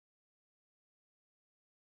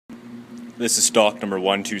This is stock number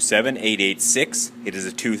 127886. It is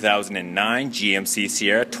a 2009 GMC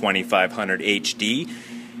Sierra 2500 HD.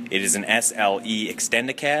 It is an SLE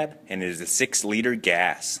Ext Cab and it is a 6-liter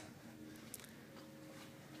gas.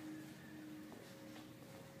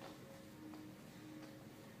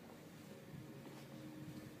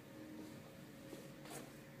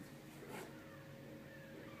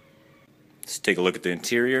 Let's take a look at the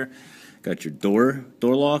interior. Got your door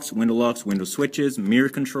locks, window switches, mirror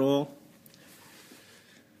control.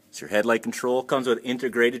 It's your headlight control. Comes with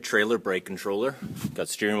integrated trailer brake controller. Got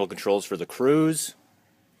steering wheel controls for the cruise.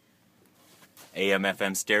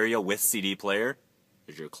 AM/FM stereo with CD player.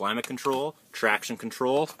 There's your climate control, traction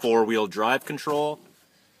control, 4-wheel drive control.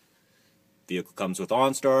 Vehicle comes with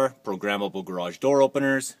OnStar, programmable garage door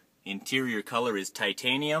openers. Interior color is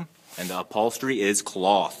titanium and the upholstery is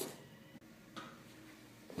cloth.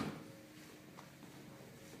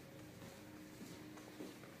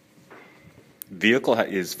 Vehicle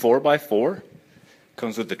is 4x4,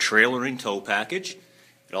 comes with the trailering tow package.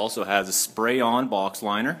 It also has a spray-on box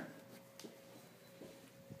liner.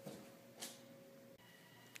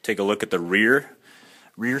 Take a look at the rear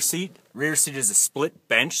seat. Rear seat is a split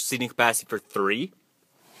bench, seating capacity for 3.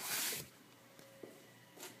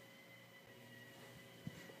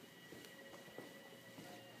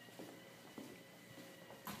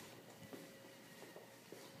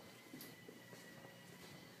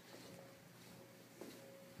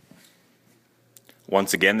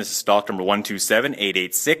 Once again, this is stock number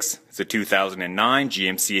 127886. It's a 2009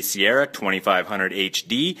 GMC Sierra 2500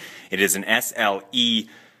 HD. It is an SLE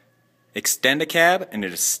Ext Cab and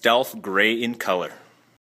it is stealth gray in color.